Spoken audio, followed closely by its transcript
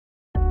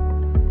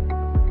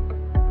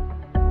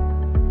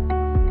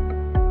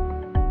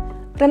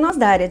Para nós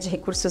da área de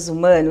recursos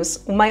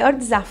humanos, o maior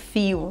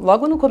desafio,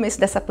 logo no começo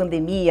dessa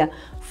pandemia,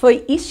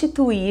 foi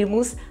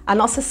instituirmos a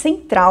nossa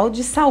central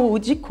de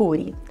saúde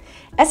Cury.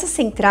 Essa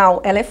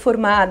central ela é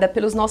formada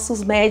pelos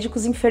nossos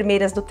médicos e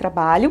enfermeiras do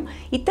trabalho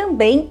e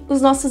também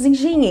os nossos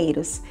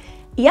engenheiros.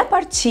 E a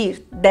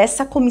partir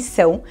dessa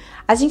comissão,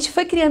 a gente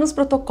foi criando os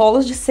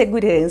protocolos de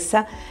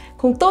segurança,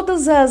 com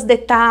todos os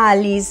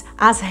detalhes,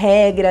 as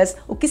regras,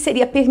 o que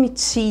seria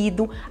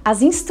permitido,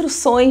 as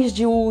instruções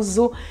de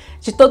uso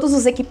de todos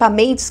os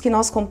equipamentos que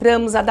nós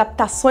compramos,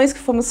 adaptações que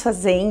fomos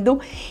fazendo,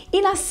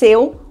 e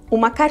nasceu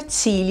uma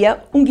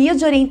cartilha, um guia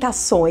de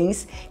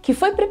orientações que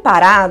foi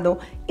preparado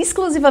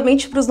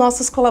exclusivamente para os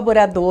nossos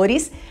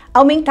colaboradores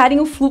aumentarem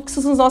o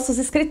fluxo nos nossos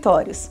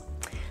escritórios.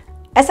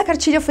 Essa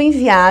cartilha foi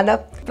enviada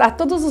para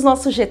todos os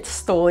nossos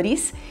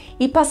gestores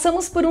e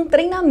passamos por um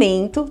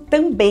treinamento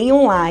também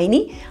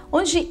online,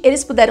 onde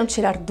eles puderam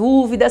tirar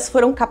dúvidas,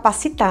 foram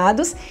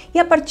capacitados e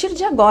a partir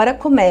de agora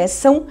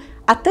começam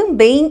a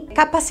também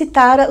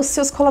capacitar os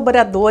seus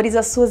colaboradores,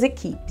 as suas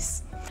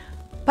equipes.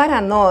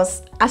 Para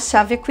nós, a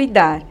chave é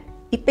cuidar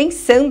e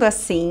pensando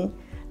assim,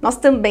 nós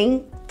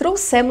também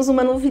trouxemos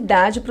uma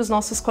novidade para os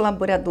nossos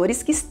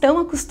colaboradores que estão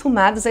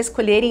acostumados a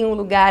escolherem um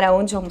lugar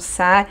aonde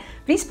almoçar,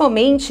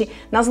 principalmente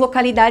nas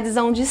localidades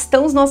onde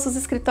estão os nossos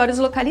escritórios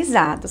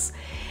localizados.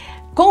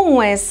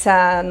 Com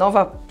essa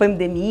nova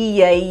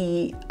pandemia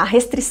e a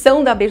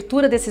restrição da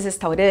abertura desses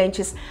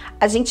restaurantes,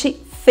 a gente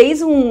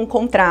fez um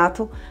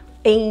contrato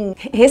em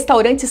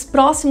restaurantes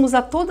próximos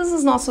a todos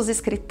os nossos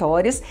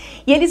escritórios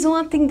e eles vão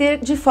atender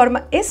de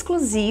forma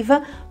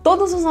exclusiva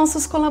todos os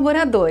nossos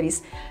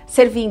colaboradores,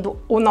 servindo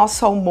o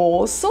nosso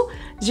almoço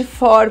de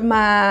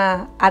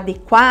forma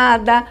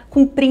adequada,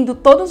 cumprindo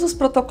todos os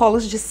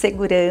protocolos de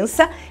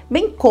segurança,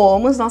 bem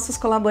como os nossos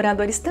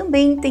colaboradores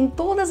também têm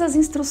todas as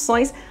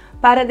instruções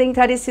para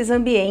adentrar esses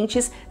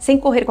ambientes sem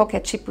correr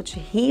qualquer tipo de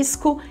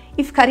risco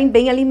e ficarem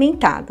bem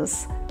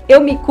alimentados.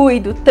 Eu me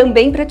cuido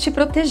também para te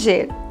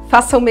proteger.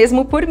 Faça o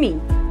mesmo por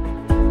mim.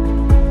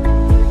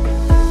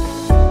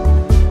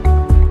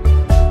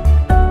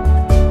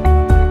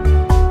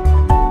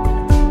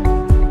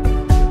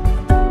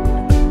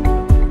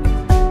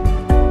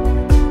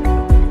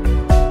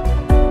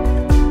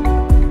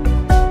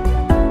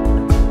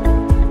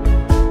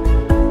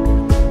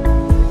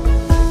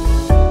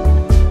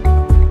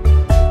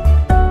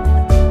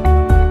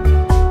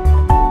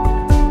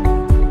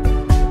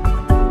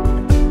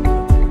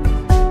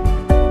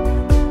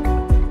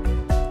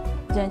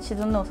 Diante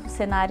do novo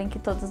cenário em que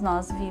todos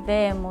nós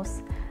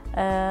vivemos,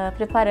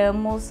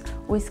 preparamos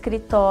o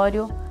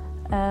escritório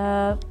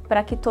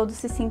para que todos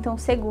se sintam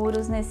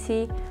seguros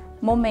nesse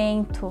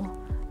momento,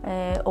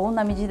 ou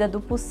na medida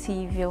do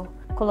possível.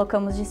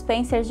 Colocamos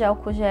dispensers de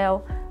álcool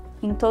gel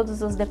em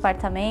todos os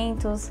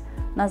departamentos,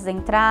 nas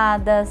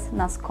entradas,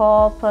 nas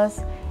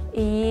copas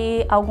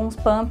e alguns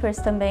pampers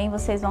também,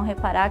 vocês vão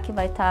reparar que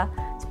vai estar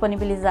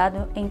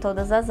disponibilizado em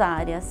todas as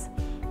áreas.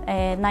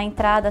 Na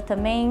entrada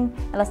também,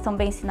 elas estão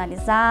bem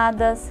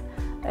sinalizadas,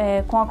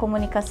 com a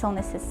comunicação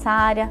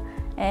necessária.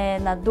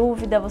 Na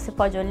dúvida, você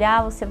pode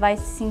olhar, você vai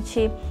se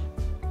sentir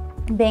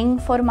bem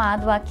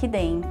informado aqui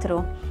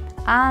dentro.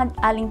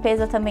 A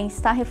limpeza também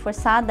está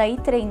reforçada e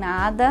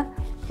treinada.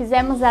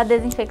 Fizemos a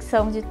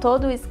desinfecção de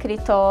todo o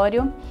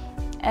escritório,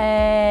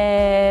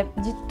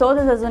 de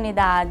todas as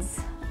unidades.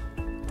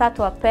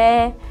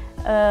 Tatuapé,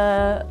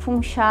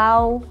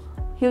 Funchal,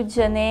 Rio de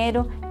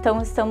Janeiro. Então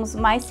estamos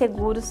mais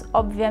seguros,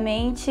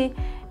 obviamente,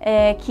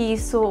 que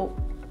isso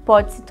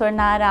pode se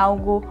tornar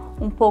algo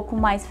um pouco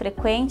mais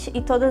frequente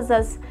e todas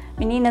as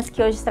meninas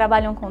que hoje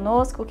trabalham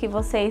conosco, que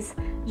vocês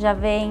já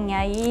veem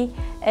aí,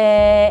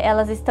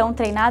 elas estão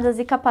treinadas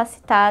e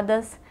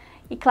capacitadas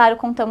e, claro,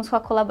 contamos com a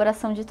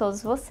colaboração de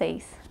todos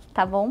vocês,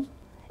 tá bom?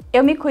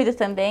 Eu me cuido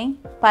também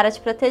para te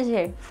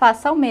proteger,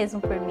 faça o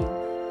mesmo por mim.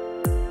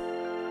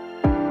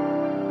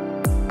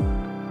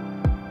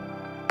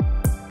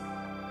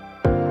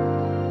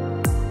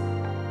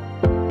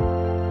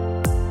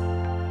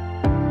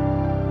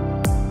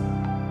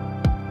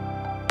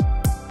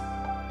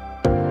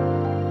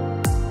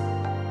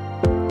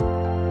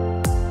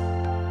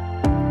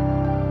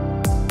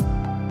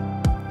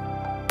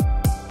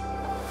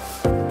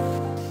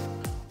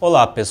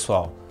 Olá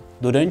pessoal!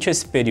 Durante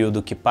esse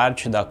período que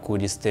parte da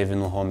Cury esteve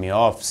no home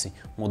office,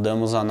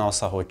 mudamos a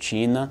nossa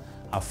rotina,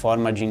 a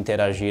forma de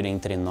interagir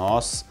entre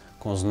nós,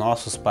 com os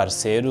nossos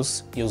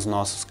parceiros e os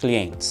nossos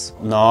clientes.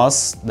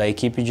 Nós, da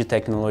equipe de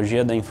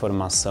tecnologia da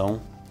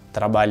informação,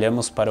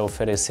 trabalhamos para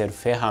oferecer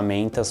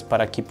ferramentas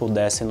para que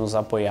pudessem nos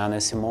apoiar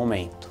nesse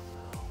momento.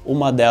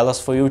 Uma delas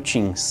foi o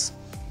Teams.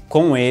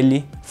 Com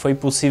ele, foi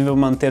possível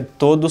manter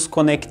todos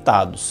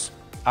conectados.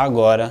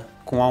 Agora,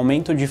 com o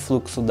aumento de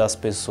fluxo das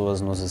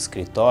pessoas nos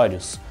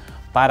escritórios,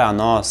 para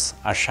nós,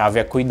 a chave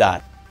é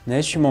cuidar.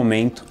 Neste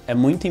momento, é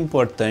muito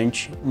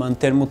importante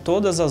mantermos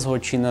todas as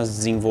rotinas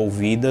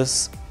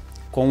desenvolvidas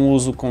com o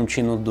uso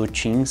contínuo do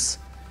Teams,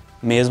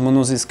 mesmo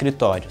nos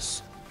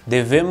escritórios.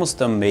 Devemos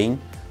também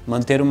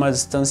manter uma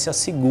distância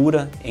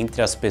segura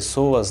entre as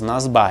pessoas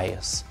nas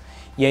baias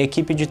e a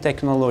equipe de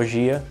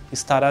tecnologia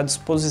estará à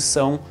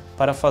disposição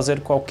para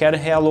fazer qualquer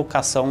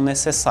realocação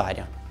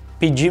necessária.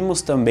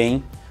 Pedimos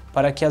também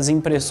para que as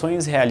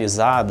impressões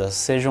realizadas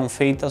sejam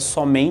feitas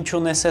somente o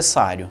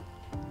necessário.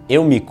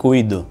 Eu me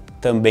cuido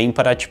também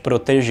para te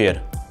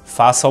proteger.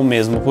 Faça o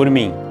mesmo por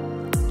mim.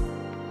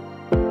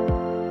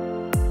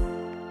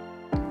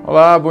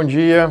 Olá, bom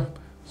dia.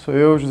 Sou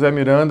eu, José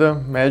Miranda,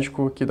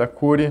 médico aqui da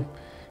Cury,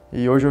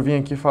 e hoje eu vim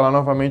aqui falar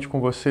novamente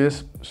com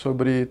vocês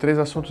sobre 3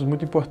 assuntos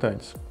muito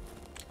importantes.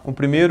 O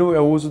primeiro é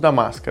o uso da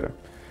máscara.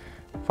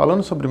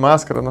 Falando sobre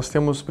máscara, nós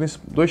temos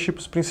 2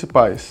 tipos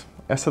principais.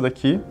 Essa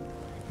daqui,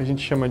 que a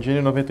gente chama de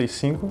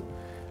N95,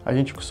 a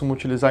gente costuma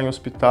utilizar em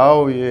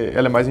hospital e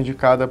ela é mais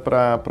indicada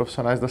para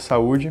profissionais da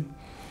saúde.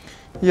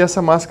 E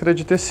essa máscara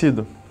de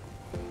tecido.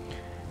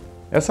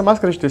 Essa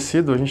máscara de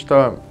tecido, a gente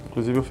está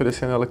inclusive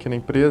oferecendo ela aqui na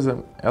empresa,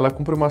 ela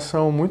cumpre uma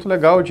ação muito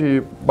legal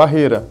de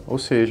barreira, ou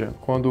seja,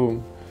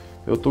 quando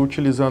eu estou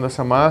utilizando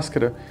essa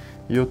máscara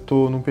e eu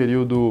estou num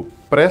período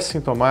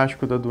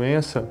pré-sintomático da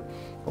doença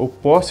ou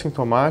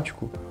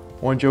pós-sintomático,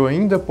 onde eu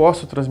ainda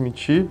posso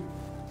transmitir,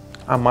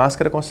 a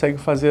máscara consegue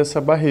fazer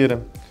essa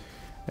barreira.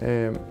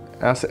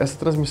 Essa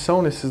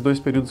transmissão nesses 2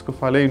 períodos que eu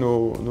falei,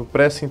 no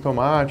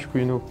pré-sintomático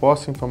e no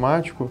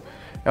pós-sintomático,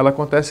 ela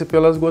acontece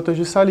pelas gotas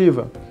de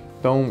saliva.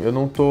 Então, eu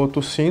não estou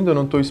tossindo, eu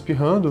não estou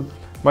espirrando,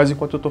 mas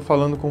enquanto eu estou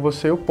falando com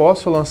você, eu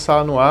posso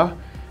lançar no ar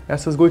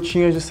essas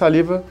gotinhas de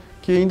saliva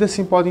que ainda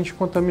assim podem te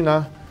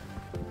contaminar,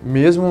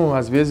 mesmo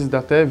às vezes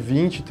até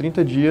 20,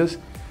 30 dias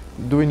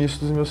do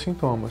início dos meus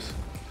sintomas.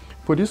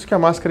 Por isso que a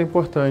máscara é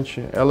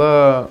importante.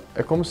 Ela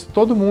é como se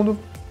todo mundo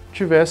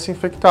tivesse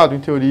infectado, em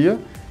teoria,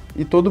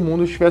 e todo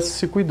mundo estivesse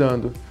se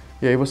cuidando.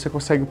 E aí você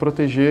consegue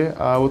proteger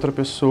a outra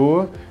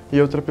pessoa e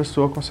a outra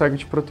pessoa consegue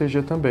te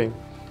proteger também.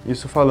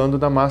 Isso falando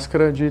da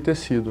máscara de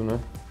tecido, né?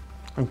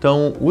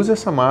 Então, use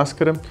essa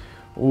máscara.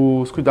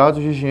 Os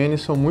cuidados de higiene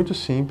são muito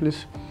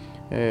simples.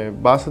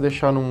 Basta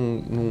deixar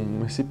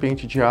num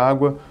recipiente de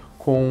água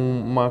com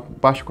uma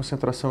baixa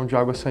concentração de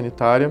água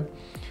sanitária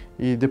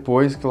e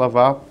depois que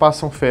lavar,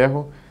 passa um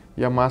ferro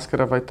e a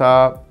máscara vai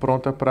estar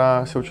pronta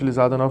para ser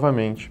utilizada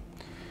novamente.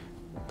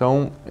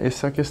 Então,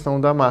 essa é a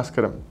questão da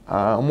máscara.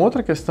 Uma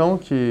outra questão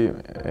que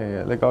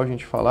é legal a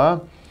gente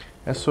falar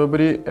é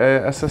sobre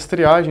essas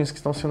triagens que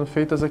estão sendo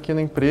feitas aqui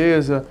na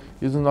empresa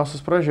e nos nossos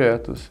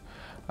projetos.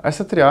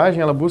 Essa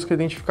triagem, ela busca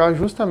identificar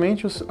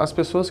justamente as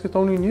pessoas que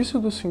estão no início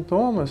dos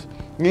sintomas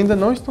e ainda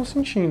não estão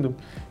sentindo.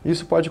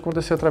 Isso pode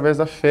acontecer através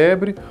da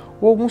febre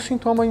ou algum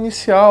sintoma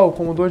inicial,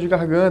 como dor de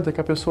garganta,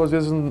 que a pessoa às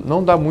vezes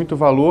não dá muito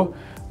valor,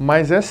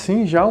 mas é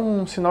sim já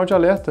um sinal de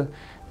alerta.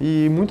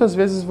 E muitas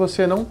vezes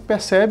você não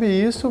percebe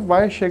isso,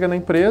 chega na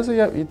empresa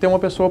e tem uma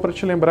pessoa para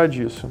te lembrar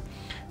disso.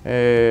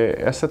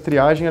 Essa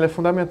triagem ela é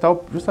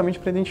fundamental justamente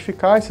para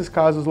identificar esses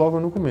casos logo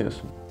no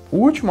começo. O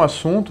último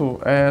assunto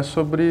é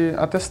sobre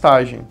a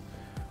testagem.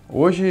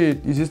 Hoje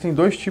existem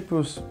 2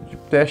 tipos de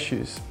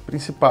testes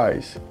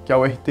principais, que é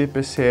o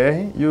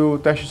RT-PCR e o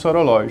teste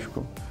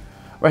sorológico.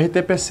 O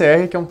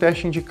RT-PCR, que é um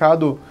teste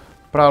indicado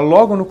para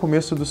logo no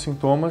começo dos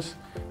sintomas,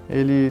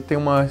 ele tem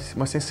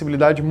uma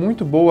sensibilidade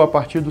muito boa a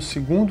partir do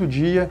 2º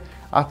dia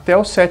até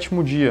o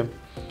 7º dia.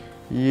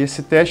 E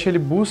esse teste ele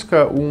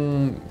busca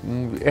um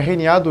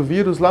RNA do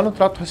vírus lá no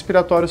trato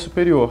respiratório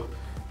superior.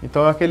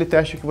 Então é aquele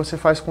teste que você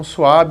faz com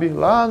suave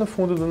lá no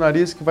fundo do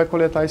nariz que vai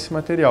coletar esse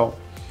material.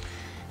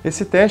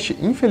 Esse teste,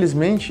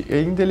 infelizmente,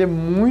 ainda ele é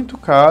muito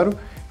caro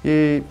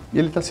e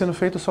ele está sendo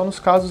feito só nos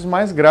casos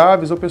mais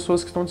graves ou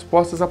pessoas que estão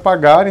dispostas a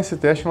pagarem esse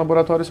teste em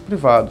laboratórios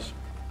privados.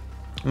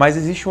 Mas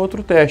existe um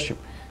outro teste,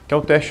 que é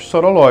o teste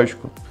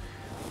sorológico.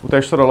 O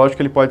teste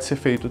sorológico ele pode ser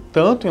feito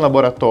tanto em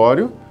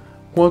laboratório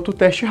quanto o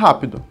teste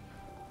rápido.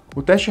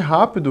 O teste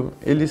rápido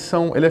ele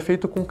é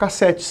feito com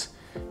cassetes,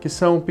 que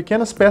são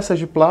pequenas peças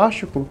de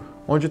plástico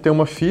onde tem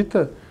uma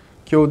fita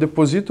que eu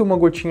deposito uma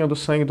gotinha do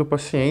sangue do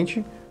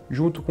paciente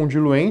junto com o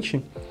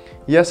diluente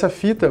e essa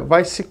fita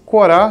vai se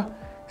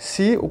corar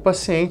se o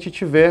paciente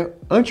tiver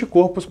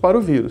anticorpos para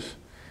o vírus.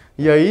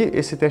 E aí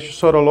esse teste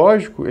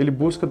sorológico ele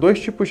busca 2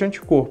 tipos de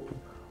anticorpo.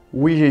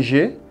 O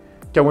IgG,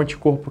 que é o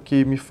anticorpo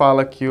que me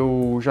fala que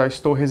eu já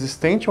estou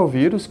resistente ao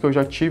vírus, que eu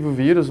já tive o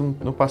vírus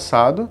no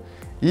passado,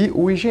 e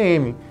o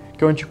IgM,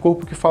 que é o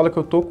anticorpo que fala que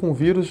eu estou com o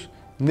vírus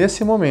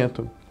nesse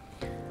momento.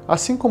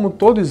 Assim como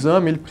todo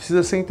exame, ele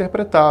precisa ser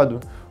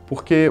interpretado,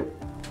 porque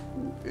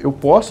eu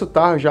posso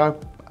estar já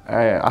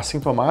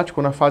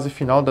assintomático na fase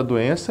final da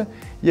doença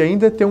e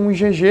ainda ter um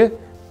IgG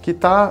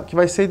que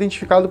vai ser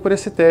identificado por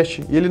esse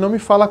teste, e ele não me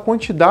fala a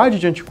quantidade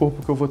de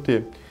anticorpo que eu vou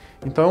ter.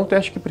 Então é um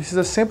teste que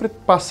precisa sempre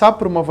passar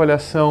por uma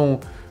avaliação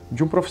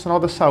de um profissional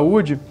da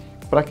saúde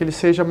para que ele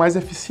seja mais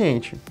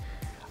eficiente.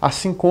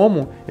 Assim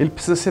como ele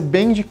precisa ser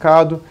bem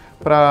indicado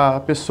para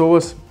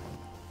pessoas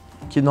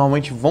que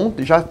normalmente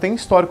já têm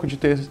histórico de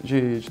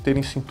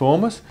terem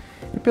sintomas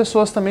e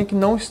pessoas também que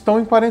não estão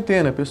em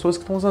quarentena, pessoas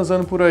que estão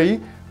zanzando por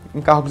aí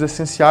em cargos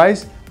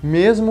essenciais,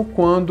 mesmo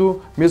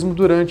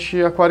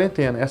durante a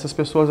quarentena. Essas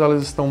pessoas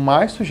elas estão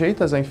mais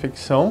sujeitas à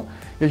infecção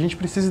e a gente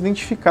precisa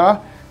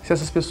identificar se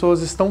essas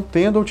pessoas estão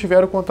tendo ou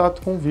tiveram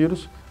contato com o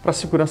vírus para a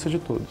segurança de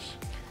todos.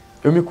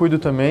 Eu me cuido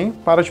também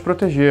para te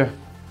proteger.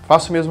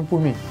 Faça o mesmo por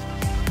mim.